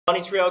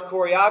Bunny trail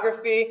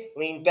choreography.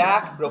 Lean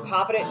back, real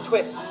confident,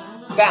 twist,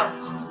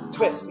 bounce,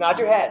 twist, nod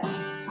your head.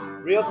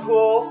 Real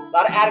cool, a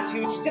lot of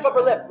attitude, stiff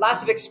upper lip,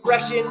 lots of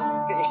expression.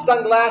 Get your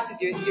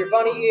sunglasses, your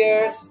bunny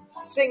ears.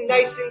 Sing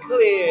nice and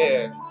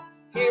clear.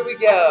 Here we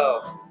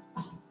go.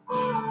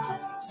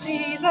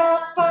 See the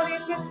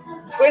bunnies with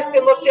twist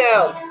and look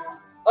down.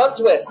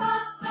 Untwist.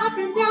 Up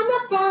and down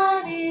the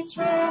bunny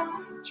trail.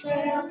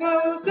 Trail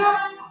goes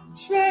up,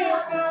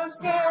 trail goes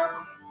down.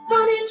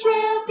 Bunny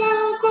trail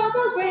goes all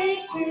the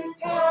way to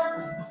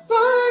town.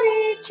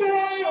 Bunny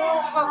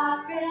trail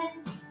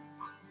hopping.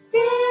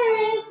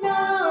 There is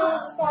no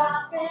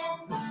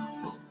stopping.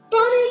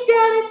 Bunny's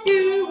gotta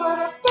do what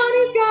a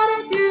bunny's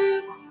gotta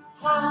do.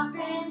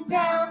 Hopping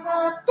down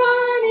the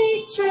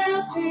bunny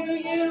trail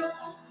to you.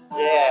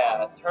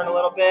 Yeah, turn a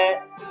little bit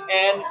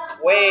and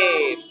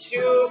wave.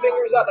 2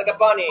 fingers up like a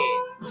bunny.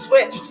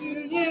 Switch to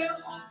you.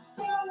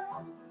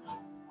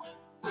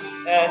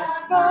 And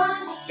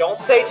don't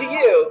say to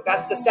you.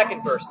 That's the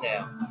second verse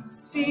now.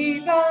 See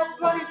the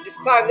bunnies this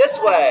time this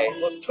way.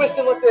 Look, twist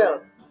and look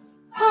down.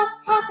 Hop,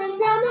 hopping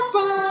down the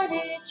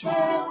bunny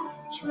trail.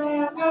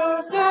 Trail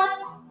goes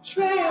up,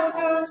 trail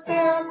goes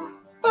down.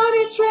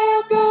 Bunny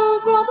trail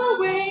goes all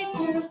the way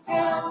to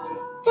town.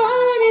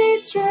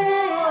 Bunny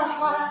trail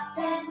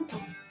hopping.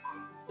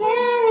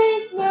 There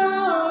is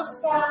no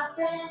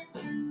stopping.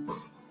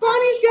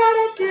 Bunny's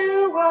gotta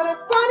do what a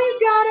bunny's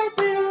gotta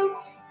do.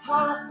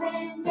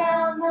 Hopping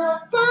down the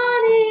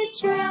bunny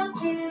trail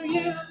to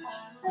you.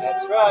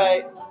 That's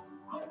right.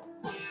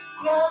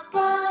 The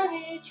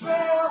bunny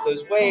trail.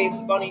 Those waves,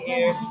 bunny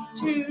ears,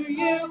 to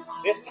you.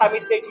 This time we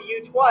say to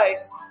you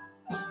twice.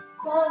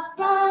 The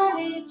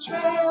bunny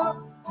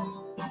trail.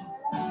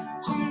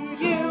 To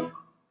you.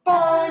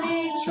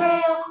 Bunny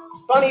trail.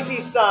 Bunny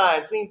peace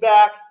signs. Lean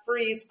back,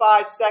 freeze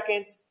 5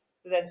 seconds,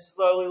 then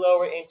slowly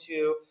lower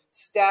into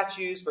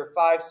statues for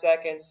 5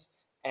 seconds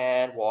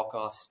and walk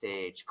off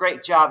stage.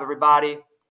 Great job, everybody.